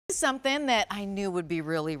Something that I knew would be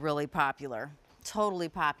really, really popular, totally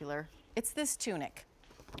popular. It's this tunic.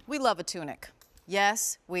 We love a tunic.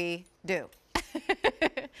 Yes, we do.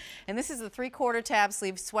 And this is the 3/4 tab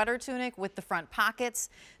sleeve sweater tunic with the front pockets.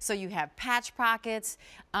 So you have patch pockets.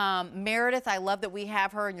 Meredith, I love that we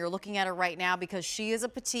have her and you're looking at her right now because she is a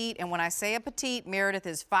petite. And when I say a petite, Meredith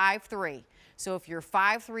is 5'3". So if you're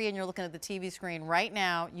 5'3" and you're looking at the TV screen right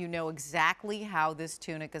now, you know exactly how this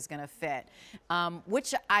tunic is going to fit,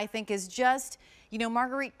 which I think is just, you know,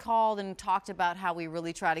 Marguerite called and talked about how we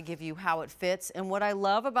really try to give you how it fits. And what I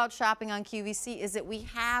love about shopping on QVC is that we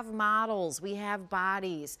have models, we have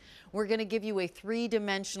bodies. We're going to give you a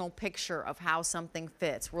 3-dimensional picture of how something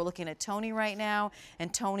fits. We're looking at Tony right now,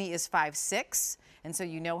 and Tony is 5'6". And so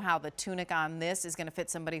you know how the tunic on this is going to fit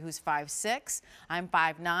somebody who's 5'6". I'm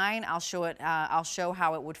 5'9". I'll show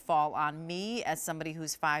how it would fall on me as somebody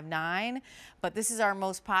who's 5'9". But this is our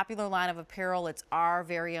most popular line of apparel. It's our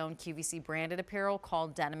very own QVC branded apparel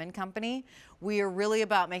called Denim Company. We are really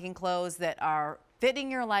about making clothes that are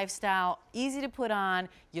fitting your lifestyle, easy to put on,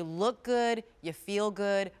 you look good, you feel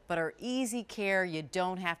good, but are easy care. You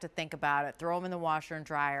don't have to think about it. Throw them in the washer and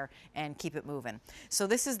dryer and keep it moving. So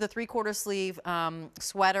this is the 3/4 sleeve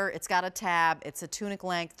sweater. It's got a tab. It's a tunic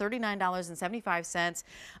length, $39.75.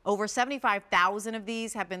 Over 75,000 of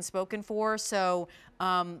these have been spoken for. So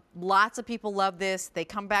lots of people love this. They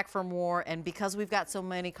come back for more. And because we've got so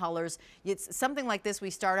many colors, it's something like this.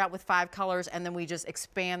 We start out with 5 colors and then we just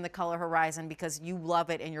expand the color horizon because you love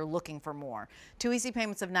it and you're looking for more. 2 easy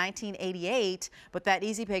payments of $19.88, but that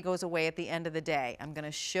easy pay goes away at the end of the day. I'm going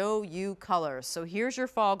to show you colors. So here's your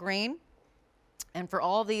fall green. And for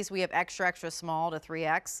all of these, we have extra, extra small to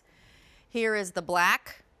 3X. Here is the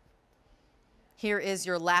black. Here is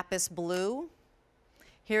your lapis blue.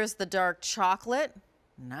 Here's the dark chocolate.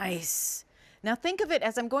 Nice. Now think of it,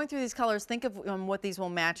 as I'm going through these colors, think of what these will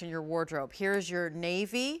match in your wardrobe. Here's your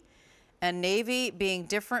navy. And navy being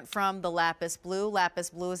different from the lapis blue.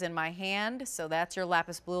 Lapis blue is in my hand, so that's your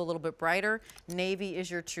lapis blue, a little bit brighter. Navy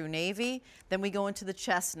is your true navy. Then we go into the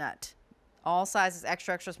chestnut. All sizes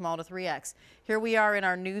extra, extra small to 3X. Here we are in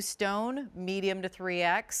our new stone, medium to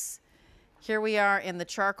 3X. Here we are in the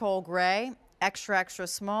charcoal gray, extra, extra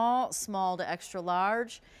small, small to extra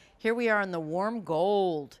large. Here we are in the warm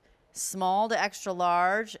gold, small to extra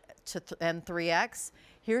large and 3X.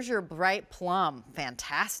 Here's your bright plum,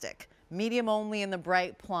 fantastic. Medium only in the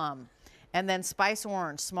bright plum. And then spice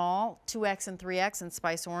orange, small, 2X and 3X, and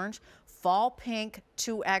spice orange. Fall pink,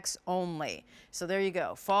 2X only. So there you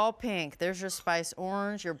go, fall pink. There's your spice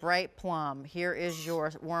orange, your bright plum. Here is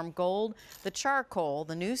your warm gold, the charcoal,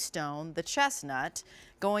 the new stone, the chestnut.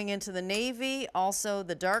 Going into the navy, also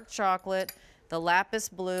the dark chocolate, the lapis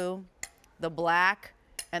blue, the black,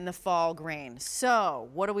 and the fall green. So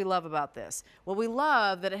what do we love about this? Well, we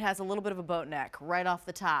love that it has a little bit of a boat neck right off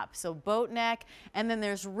the top. So boat neck, and then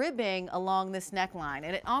there's ribbing along this neckline.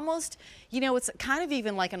 And it almost, you know, it's kind of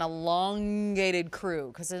even like an elongated crew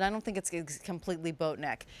because I don't think it's completely boat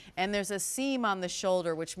neck. And there's a seam on the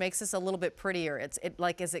shoulder which makes this a little bit prettier. It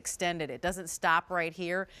like is extended. It doesn't stop right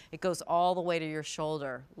here. It goes all the way to your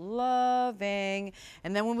shoulder. Loving.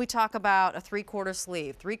 And then when we talk about a 3/4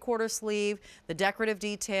 sleeve, 3/4 sleeve, the decorative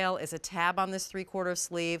detail is a tab on this 3/4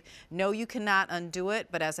 sleeve. No, you cannot undo it,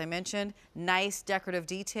 but as I mentioned, nice decorative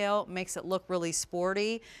detail makes it look really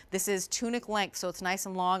sporty. This is tunic length, so it's nice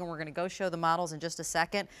and long, and we're going to go show the models in just a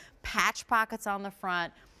second. Patch pockets on the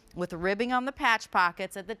front with ribbing on the patch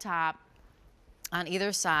pockets at the top on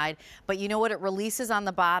either side, but you know what, it releases on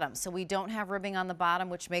the bottom, so we don't have ribbing on the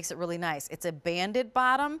bottom, which makes it really nice. It's a banded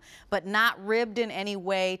bottom, but not ribbed in any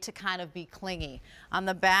way to kind of be clingy. On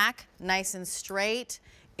the back, nice and straight.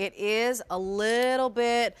 It is a little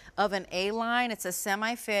bit of an A-line. It's a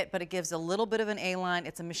semi-fit, but it gives a little bit of an A-line.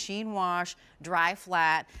 It's a machine wash, dry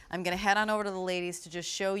flat. I'm going to head on over to the ladies to just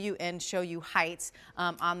show you and show you heights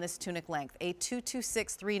on this tunic length.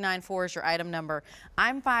 A226394 is your item number.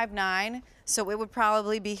 I'm 5'9", so it would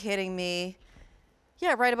probably be hitting me,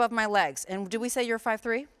 yeah, right above my legs. And did we say you're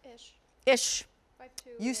 5'3"? Ish. Ish.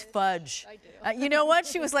 You fudge. I do. You know what?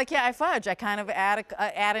 She was like, yeah, I fudge. I kind of add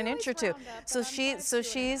an inch or two. So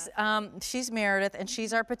she's Meredith, and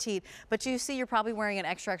she's our petite. But you see, you're probably wearing an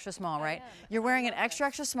extra, extra small, right? You're wearing an extra,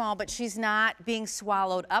 extra small, but she's not being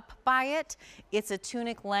swallowed up by it. It's a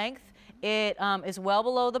tunic length. It is well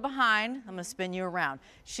below the behind. I'm going to spin you around.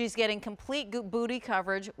 She's getting complete booty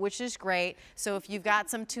coverage, which is great. So if you've got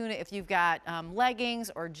some tunic, if you've got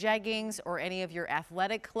leggings or jeggings or any of your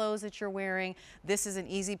athletic clothes that you're wearing, this is an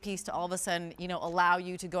easy piece to all of a sudden, you know, allow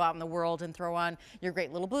you to go out in the world and throw on your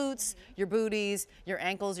great little boots, your booties, your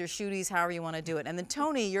ankles, your shooties, however you want to do it. And then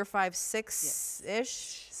Tony, you're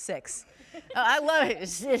 5'6"-ish. 5'6". Oh, I love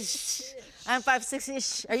it. I'm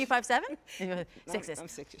 5'6"-ish. Are you 5'7"? 6-ish. I'm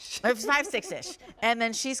 6-ish. 5'6"-ish. And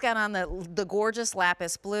then she's got on the gorgeous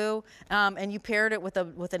lapis blue, and you paired it with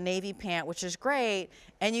a navy pant, which is great.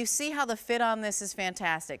 And you see how the fit on this is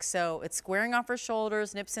fantastic. So it's squaring off her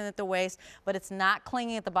shoulders, nips in at the waist, but it's not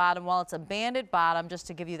clinging at the bottom. While it's a banded bottom, just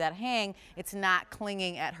to give you that hang, it's not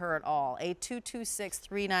clinging at her at all. A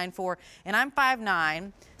 226-394, and I'm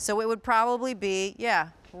 5'9", so it would probably be, yeah,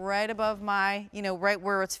 right above my, you know, right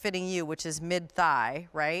where it's fitting you, which is mid-thigh,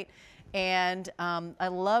 right? And I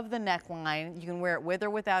love the neckline. You can wear it with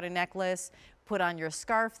or without a necklace. Put on your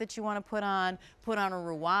scarf that you want to put on a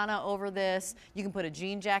ruana over this. You can put a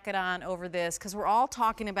jean jacket on over this, because we're all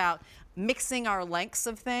talking about mixing our lengths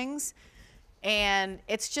of things, and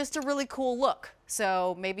it's just a really cool look.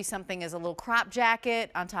 So maybe something is a little crop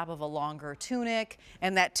jacket on top of a longer tunic,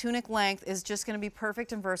 and that tunic length is just going to be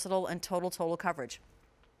perfect and versatile and total coverage.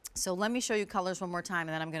 So let me show you colors one more time,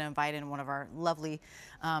 and then I'm going to invite in one of our lovely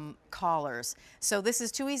callers. So this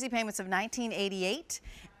is 2 easy payments of $19.88,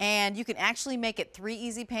 and you can actually make it 3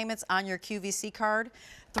 easy payments on your QVC card,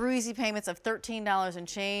 3 easy payments of $13 and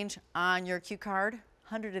change on your Q card.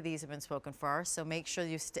 100 of these have been spoken for, so make sure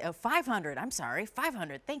you 500, I'm sorry,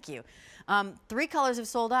 500, thank you. 3 colors have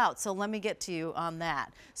sold out, so let me get to you on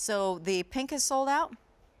that. So the pink is sold out.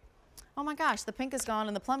 Oh my gosh, the pink is gone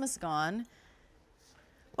and the plum is gone.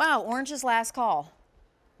 Wow, orange is last call.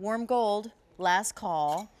 Warm gold, last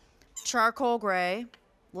call. Charcoal gray,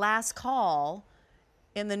 last call.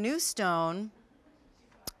 In the new stone,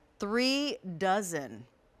 3 dozen.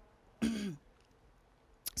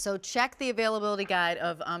 So check the availability guide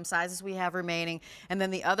of sizes we have remaining. And then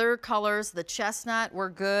the other colors, the chestnut, we're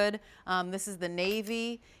good. This is the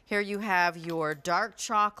navy. Here you have your dark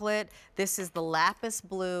chocolate. This is the lapis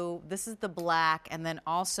blue. This is the black. And then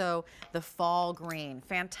also the fall green.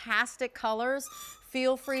 Fantastic colors.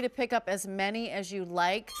 Feel free to pick up as many as you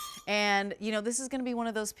like. And, you know, this is going to be one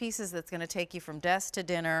of those pieces that's going to take you from desk to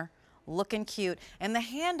dinner. Looking cute. And the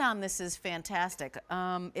hand on this is fantastic.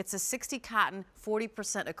 It's a 60 cotton,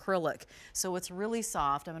 40% acrylic. So it's really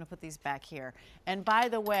soft. I'm going to put these back here. And by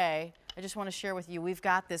the way, I just want to share with you, we've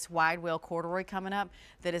got this wide wale corduroy coming up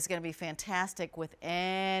that is going to be fantastic with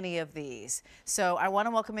any of these. So I want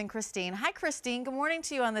to welcome in Christine. Hi, Christine. Good morning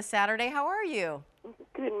to you on this Saturday. How are you?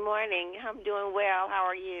 Good morning. I'm doing well. How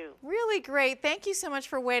are you? Really great. Thank you so much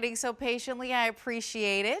for waiting so patiently. I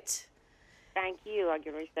appreciate it. Thank you. I'm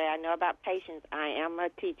going to say I know about patience. I am a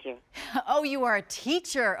teacher. Oh, you are a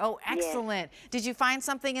teacher. Oh, excellent. Yes. Did you find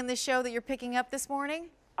something in the show that you're picking up this morning?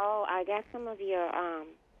 Oh, I got some of your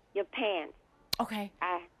pants. Okay.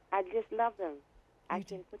 I just love them. I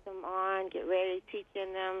can put them on, get ready,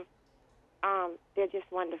 teaching them. They're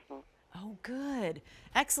just wonderful. Oh, good.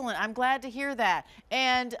 Excellent. I'm glad to hear that.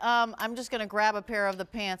 And I'm just going to grab a pair of the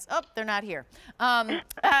pants. Oh, they're not here.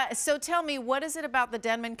 So tell me, what is it about the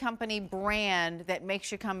Denim Company brand that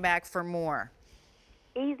makes you come back for more?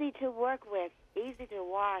 Easy to work with, easy to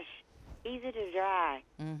wash, easy to dry.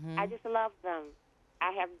 Mm-hmm. I just love them.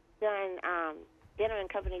 I have done Denim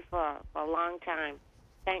Company for a long time.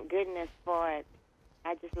 Thank goodness for it.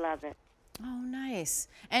 I just love it. Oh, nice.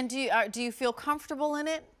 And do you feel comfortable in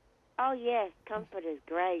it? Oh, yes. Comfort is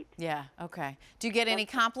great. Yeah, okay. Do you get any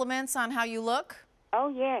compliments on how you look? Oh,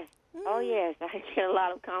 yes. Oh, yes. I get a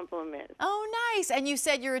lot of compliments. Oh, nice. And you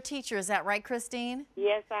said you're a teacher. Is that right, Christine?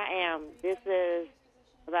 Yes, I am. This is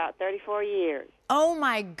about 34 years. Oh,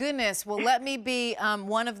 my goodness. Well, let me be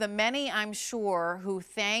one of the many, I'm sure, who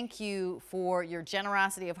thank you for your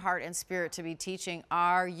generosity of heart and spirit to be teaching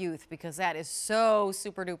our youth, because that is so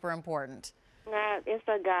super duper important. It's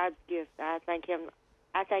a God's gift. I thank Him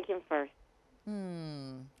first.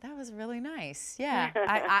 That was really nice. Yeah,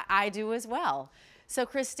 I do as well. So,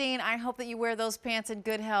 Christine, I hope that you wear those pants in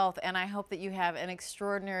good health, and I hope that you have an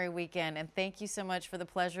extraordinary weekend. And thank you so much for the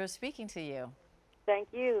pleasure of speaking to you. Thank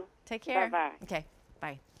you. Take care. Bye-bye. Okay,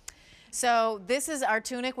 bye. So this is our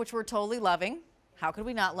tunic, which we're totally loving. How could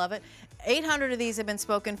we not love it? 800 of these have been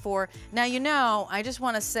spoken for. Now, you know, I just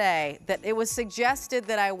want to say that it was suggested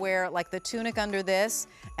that I wear like the tunic under this,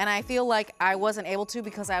 and I feel like I wasn't able to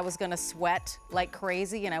because I was going to sweat like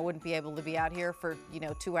crazy and I wouldn't be able to be out here for, you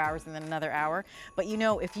know, 2 hours and then another hour. But you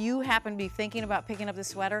know, if you happen to be thinking about picking up the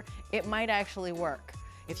sweater, it might actually work.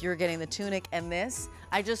 If you're getting the tunic and this,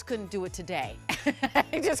 I just couldn't do it today.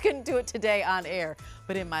 I just couldn't do it today on air.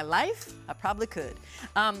 But in my life, I probably could.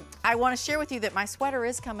 I want to share with you that my sweater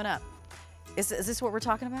is coming up. Is this what we're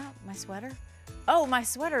talking about? My sweater? Oh, my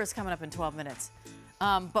sweater is coming up in 12 minutes.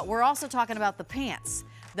 But we're also talking about the pants.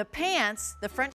 The pants, the French